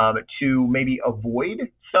to maybe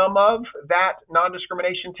avoid some of that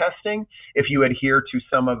non-discrimination testing if you adhere to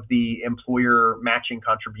some of the employer matching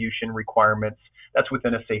contribution requirements that's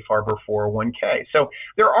within a Safe Harbor 401k. So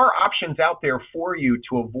there are options out there for you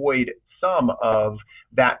to avoid some of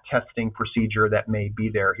that testing procedure that may be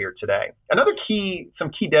there here today.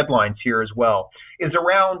 Some key deadlines here as well is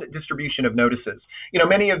around distribution of notices. You know,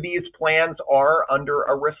 many of these plans are under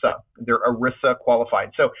ERISA. They're ERISA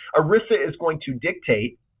qualified. So ERISA is going to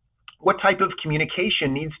dictate what type of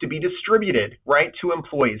communication needs to be distributed, right, to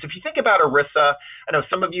employees. If you think about ERISA, I know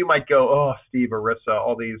some of you might go, oh, Steve, ERISA,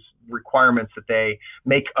 all these requirements that they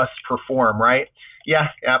make us perform, right? Yeah,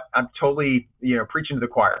 I'm totally, preaching to the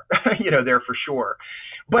choir, there for sure.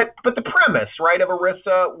 But the premise, right, of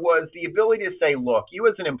ERISA was the ability to say, look, you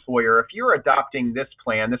as an employer, if you're adopting this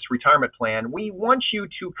plan, this retirement plan, we want you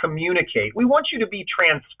to communicate. We want you to be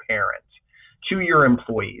transparent to your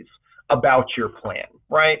employees about your plan,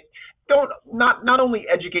 right? Not only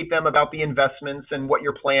educate them about the investments and what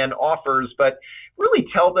your plan offers, but really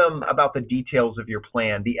tell them about the details of your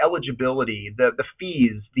plan, the eligibility, the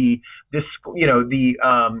fees, the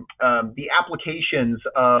applications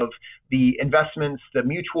of the investments, the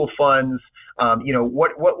mutual funds.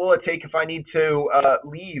 What will it take if I need to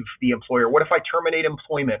leave the employer? What if I terminate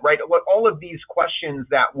employment? Right? All of these questions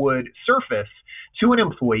that would surface to an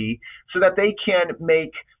employee so that they can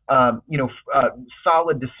make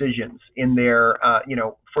solid decisions in their,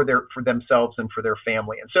 for themselves and for their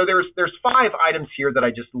family. And so there's 5 items here that I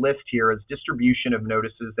just list here as distribution of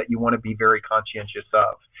notices that you want to be very conscientious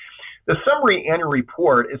of. The summary annual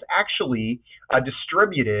report is actually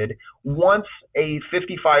distributed once a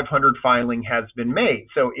 5500 filing has been made.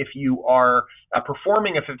 So if you are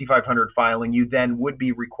performing a 5500 filing, you then would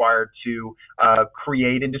be required to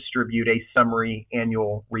create and distribute a summary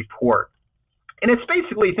annual report. And it's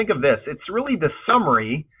basically, think of this, it's really the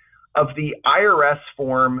summary of the IRS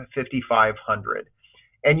Form 5500.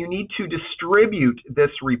 And you need to distribute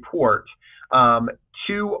this report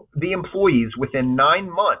to the employees within 9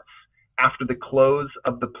 months after the close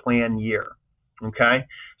of the plan year. Okay,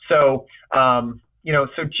 so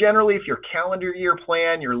so generally, if your calendar year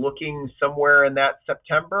plan, you're looking somewhere in that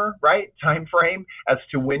September, right, time frame as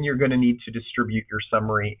to when you're going to need to distribute your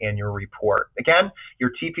summary annual report. Again,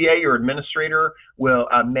 your TPA, your administrator,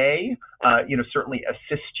 may certainly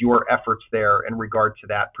assist your efforts there in regard to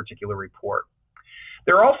that particular report.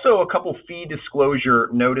 There are also a couple fee disclosure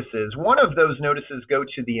notices. One of those notices go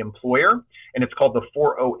to the employer, and it's called the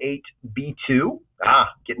 408B2.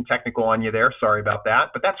 Getting technical on you there. Sorry about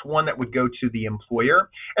that. But that's one that would go to the employer.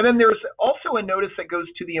 And then there's also a notice that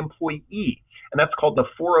goes to the employee, and that's called the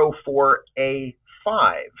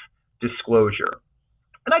 404A5 disclosure.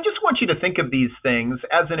 And I just want you to think of these things.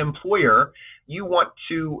 As an employer, you want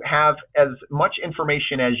to have as much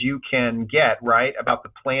information as you can get, right, about the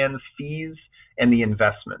plan's fees and the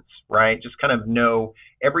investments, right? Just kind of know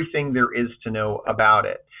everything there is to know about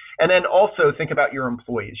it. And then also think about your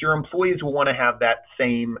employees. Your employees will want to have that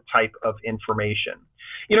same type of information.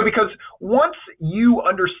 Because once you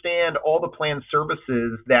understand all the plan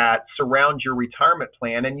services that surround your retirement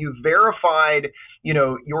plan and you've verified,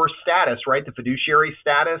 your status, right, the fiduciary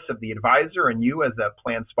status of the advisor and you as a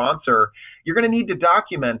plan sponsor, you're going to need to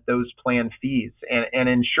document those plan fees and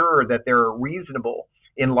ensure that they're reasonable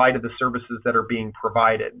in light of the services that are being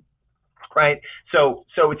provided. Right. So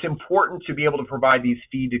it's important to be able to provide these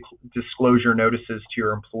fee disclosure notices to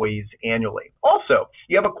your employees annually. Also,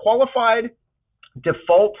 you have a qualified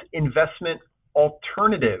default investment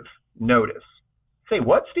alternative notice. Say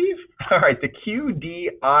what, Steve? All right, the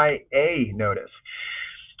QDIA notice.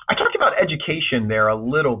 I talked about education there a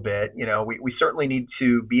little bit. We certainly need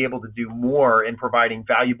to be able to do more in providing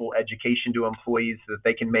valuable education to employees so that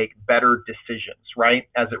they can make better decisions, right,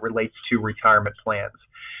 as it relates to retirement plans.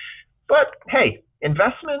 But hey,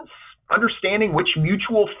 investments, understanding which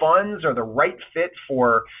mutual funds are the right fit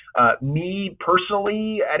for me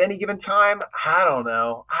personally at any given time, I don't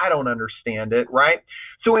know. I don't understand it, right?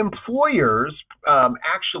 So employers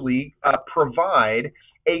actually provide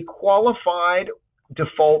a qualified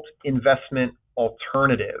default investment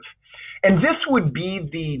alternative. And this would be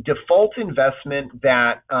the default investment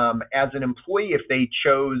that as an employee, if they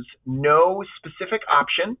chose no specific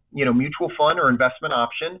option, mutual fund or investment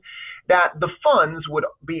option, that the funds would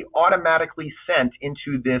be automatically sent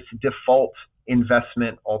into this default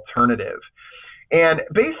investment alternative. And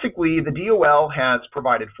basically, the DOL has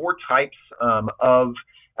provided 4 types of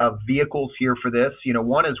vehicles here for this.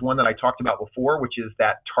 One is one that I talked about before, which is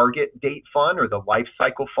that target date fund or the life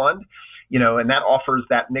cycle fund. And that offers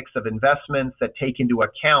that mix of investments that take into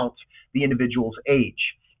account the individual's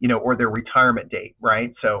age, or their retirement date,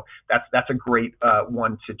 right? So that's a great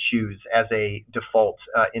one to choose as a default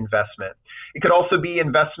investment. It could also be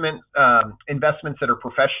investments that are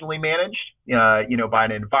professionally managed, by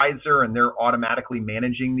an advisor, and they're automatically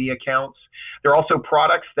managing the accounts. There are also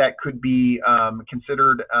products that could be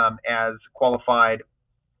considered as qualified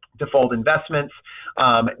default investments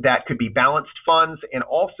that could be balanced funds, and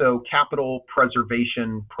also capital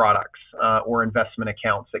preservation products or investment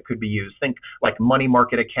accounts that could be used. Think like money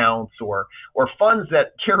market accounts or funds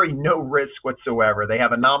that carry no risk whatsoever. They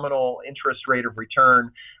have a nominal interest rate of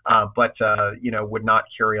return, but would not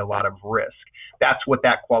carry a lot of risk. That's what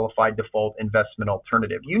that qualified default investment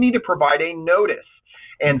alternative. You need to provide a notice,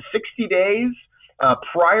 and 60 days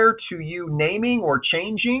prior to you naming or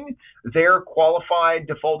changing their qualified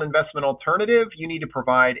default investment alternative, you need to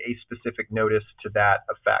provide a specific notice to that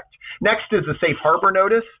effect. Next is a safe harbor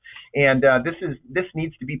notice, and this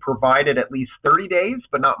needs to be provided at least 30 days,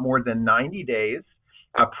 but not more than 90 days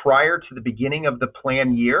prior to the beginning of the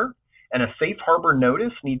plan year. And a safe harbor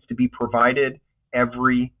notice needs to be provided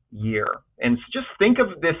every year. And so just think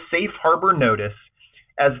of this safe harbor notice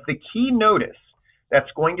as the key notice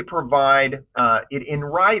that's going to provide it in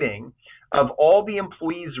writing of all the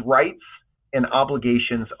employees' rights and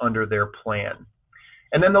obligations under their plan.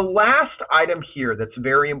 And then the last item here that's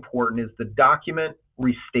very important is the document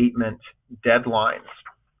restatement deadlines.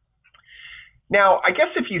 Now, I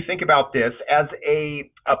guess if you think about this as a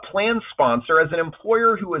plan sponsor, as an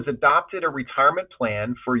employer who has adopted a retirement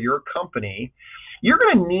plan for your company, you're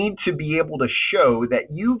going to need to be able to show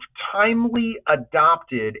that you've timely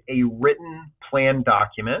adopted a written plan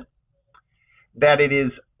document, that it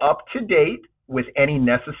is up to date with any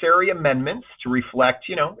necessary amendments to reflect,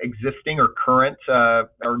 existing or current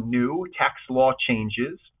or new tax law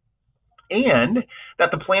changes, and that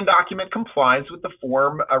the plan document complies with the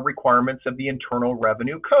form requirements of the Internal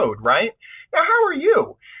Revenue Code, right? Now, how are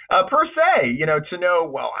you, per se, to know,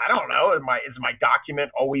 well, I don't know, is my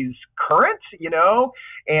document always current,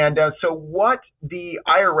 And so what the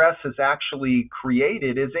IRS has actually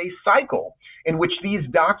created is a cycle in which these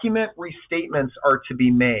document restatements are to be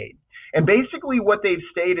made. And basically what they've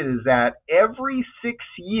stated is that every 6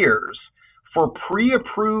 years for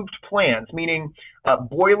pre-approved plans, meaning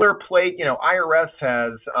boilerplate, IRS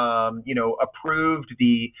has, approved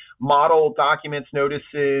the model documents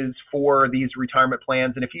notices for these retirement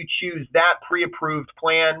plans. And if you choose that pre-approved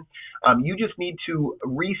plan, you just need to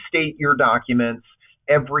restate your documents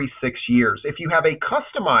every 6 years. If you have a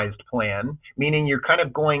customized plan, meaning you're kind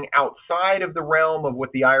of going outside of the realm of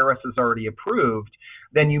what the IRS has already approved,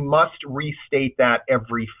 then you must restate that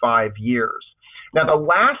every 5 years. Now, the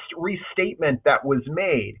last restatement that was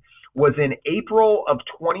made was in April of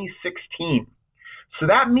 2016. So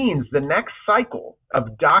that means the next cycle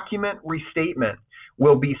of document restatement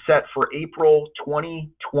will be set for April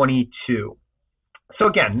 2022. So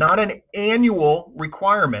again, not an annual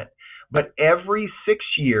requirement, but every 6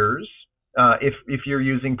 years, if you're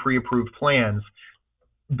using pre-approved plans,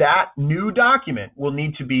 that new document will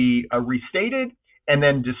need to be restated and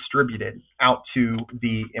then distributed out to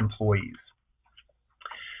the employees.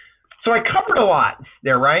 So I covered a lot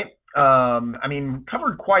there, right?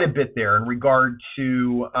 Covered quite a bit there in regard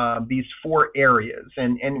to these 4 areas.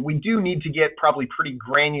 And we do need to get probably pretty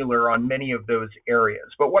granular on many of those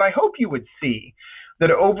areas. But what I hope you would see that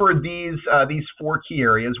over these 4 key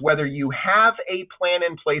areas, whether you have a plan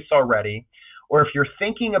in place already, or if you're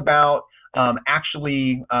thinking about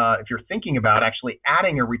actually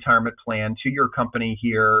adding a retirement plan to your company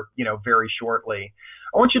here, very shortly,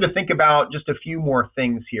 I want you to think about just a few more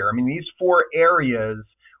things here. These 4 areas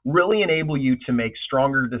really enable you to make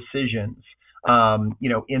stronger decisions,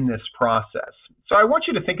 in this process. So I want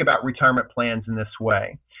you to think about retirement plans in this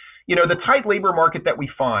way. The tight labor market that we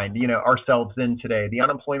find, ourselves in today, the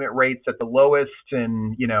unemployment rates at the lowest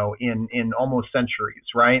in almost centuries,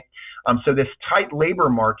 right? So this tight labor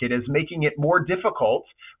market is making it more difficult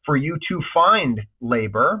for you to find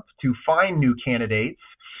labor, to find new candidates.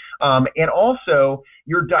 And also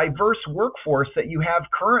your diverse workforce that you have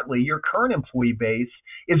currently, your current employee base,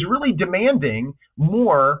 is really demanding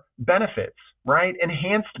more benefits, right?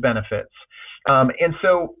 Enhanced benefits. And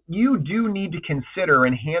so you do need to consider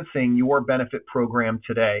enhancing your benefit program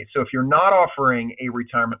today. So if you're not offering a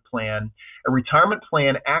retirement plan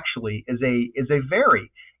actually is a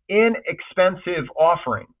very inexpensive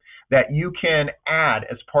offering that you can add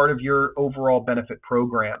as part of your overall benefit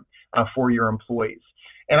program for your employees.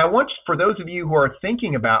 And I want, for those of you who are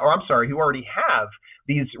who already have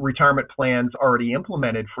these retirement plans already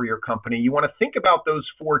implemented for your company, you want to think about those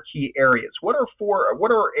 4 key areas. What are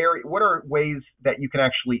ways that you can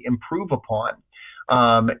actually improve upon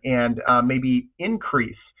and maybe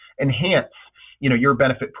enhance, your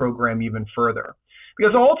benefit program even further?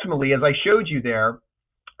 Because ultimately, as I showed you there,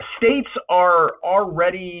 states are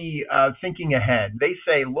already thinking ahead. They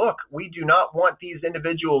say, look, we do not want these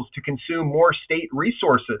individuals to consume more state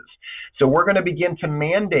resources. So we're going to begin to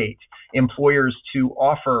mandate employers to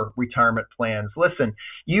offer retirement plans. Listen,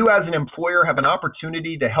 you as an employer have an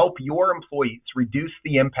opportunity to help your employees reduce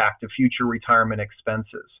the impact of future retirement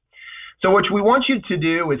expenses. So what we want you to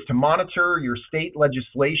do is to monitor your state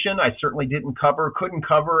legislation. I certainly couldn't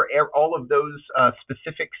cover all of those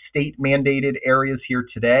specific state mandated areas here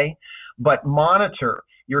today, but monitor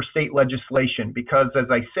your state legislation because,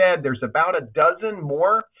 as I said, there's about a dozen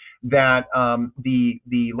more that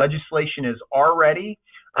the legislation is already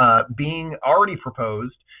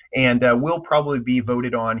proposed and will probably be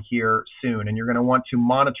voted on here soon. And you're going to want to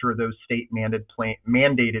monitor those state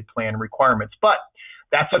mandated plan requirements. But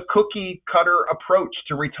that's a cookie cutter approach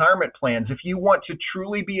to retirement plans. If you want to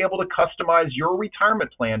truly be able to customize your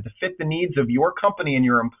retirement plan to fit the needs of your company and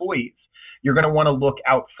your employees, you're going to want to look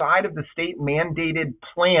outside of the state mandated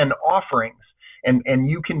plan offerings and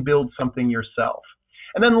you can build something yourself.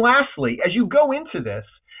 And then lastly, as you go into this,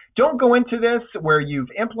 don't go into this where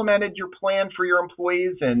you've implemented your plan for your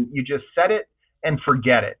employees and you just set it and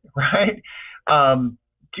forget it, right?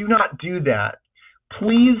 Do not do that.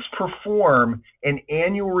 Please perform an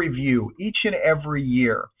annual review each and every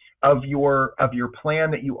year of your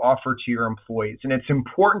plan that you offer to your employees. And it's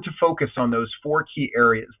important to focus on those 4 key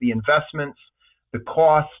areas: the investments, the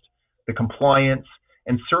cost, the compliance,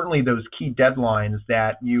 and certainly those key deadlines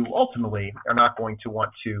that you ultimately are not going to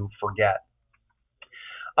want to forget.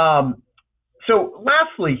 So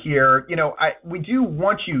lastly here, we do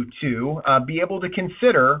want you to be able to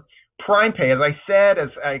consider PrimePay, as I said, as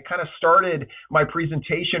I kind of started my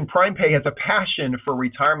presentation, PrimePay has a passion for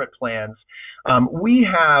retirement plans. We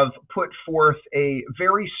have put forth a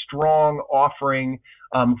very strong offering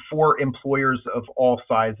for employers of all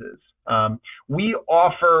sizes. We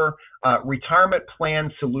offer retirement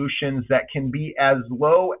plan solutions that can be as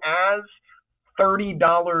low as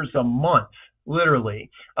 $30 a month, literally,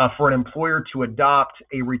 for an employer to adopt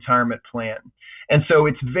a retirement plan. And so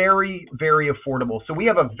it's very, very affordable. So we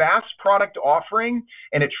have a vast product offering,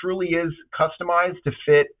 and it truly is customized to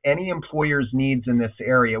fit any employer's needs in this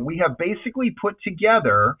area. We have basically put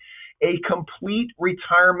together a complete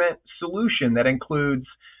retirement solution that includes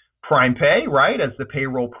PrimePay, right, as the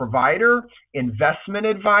payroll provider, investment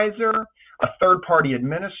advisor, a third-party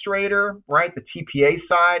administrator, right, the TPA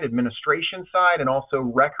side, administration side, and also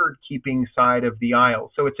record-keeping side of the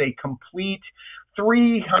aisle. So it's a complete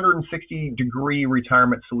 360-degree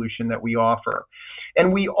retirement solution that we offer.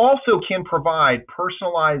 And we also can provide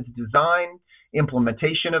personalized design,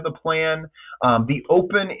 implementation of the plan, the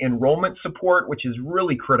open enrollment support, which is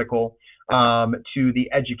really critical to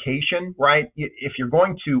the education, right? If you're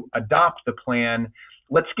going to adopt the plan,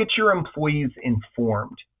 let's get your employees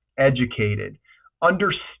informed, educated,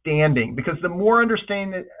 understanding, because the more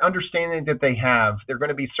understanding that they have, they're going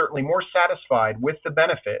to be certainly more satisfied with the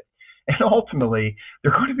benefit. And ultimately,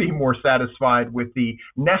 they're going to be more satisfied with the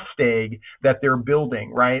nest egg that they're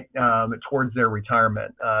building, right, towards their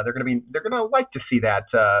retirement. They're going to like to see that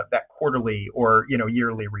quarterly or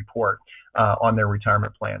yearly report on their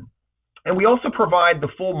retirement plan. And we also provide the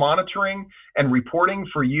full monitoring and reporting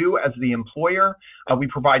for you as the employer. We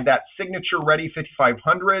provide that signature-ready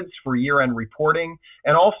 5500s for year-end reporting,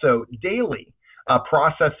 and also daily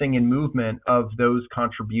processing and movement of those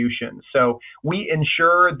contributions. So we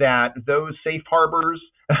ensure that those safe harbors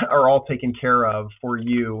are all taken care of for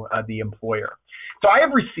you, the employer. So I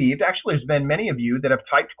have received, actually there's been many of you that have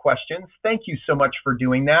typed questions. Thank you so much for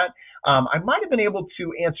doing that. I might have been able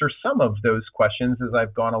to answer some of those questions as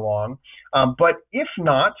I've gone along, but if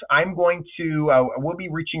not, we'll be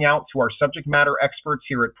reaching out to our subject matter experts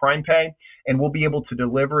here at PrimePay, and we'll be able to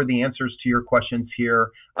deliver the answers to your questions here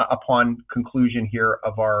upon conclusion here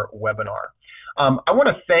of our webinar. I want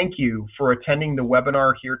to thank you for attending the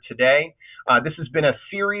webinar here today. This has been a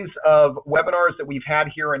series of webinars that we've had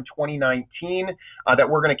here in 2019 that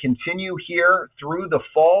we're going to continue here through the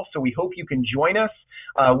fall, so we hope you can join us.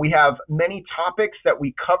 We have many topics that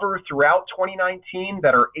we cover throughout 2019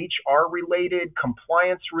 that are HR related,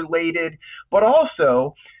 compliance related, but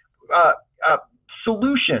also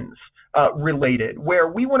solutions related, where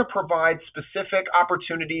we want to provide specific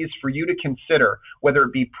opportunities for you to consider, whether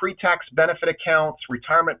it be pre-tax benefit accounts,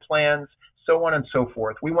 retirement plans, so on and so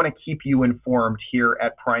forth. We want to keep you informed here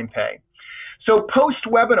at PrimePay. So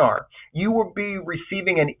post-webinar, you will be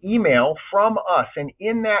receiving an email from us, and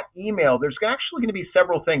in that email, there's actually going to be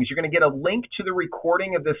several things. You're going to get a link to the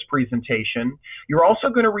recording of this presentation. You're also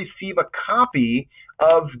going to receive a copy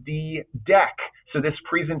of the deck. So this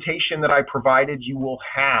presentation that I provided, you will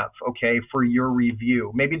have, okay, for your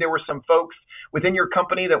review. Maybe there were some folks within your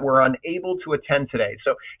company that were unable to attend today.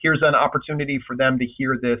 So here's an opportunity for them to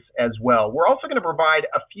hear this as well. We're also going to provide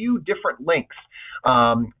a few different links.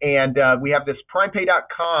 We have this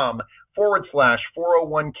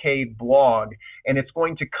primepay.com/401k blog, and it's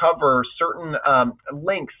going to cover certain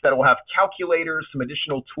links that will have calculators, some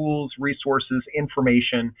additional tools, resources,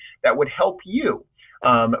 information that would help you.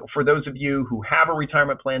 For those of you who have a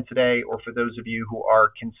retirement plan today, or for those of you who are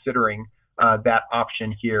considering that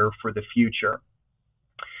option here for the future.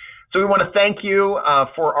 So we want to thank you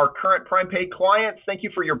for our current PrimePay clients. Thank you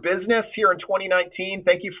for your business here in 2019.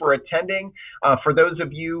 Thank you for attending. For those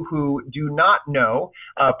of you who do not know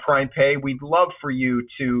PrimePay, we'd love for you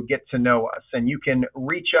to get to know us. And you can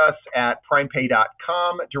reach us at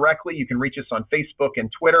primepay.com directly. You can reach us on Facebook and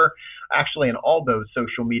Twitter, actually on all those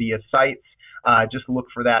social media sites. Just look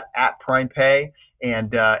for that at PrimePay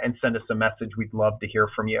and send us a message. We'd love to hear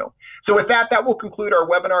from you. So with that, that will conclude our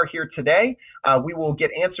webinar here today. We will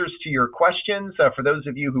get answers to your questions. For those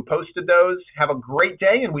of you who posted those, have a great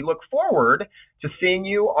day, and we look forward to seeing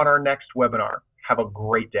you on our next webinar. Have a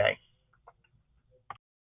great day.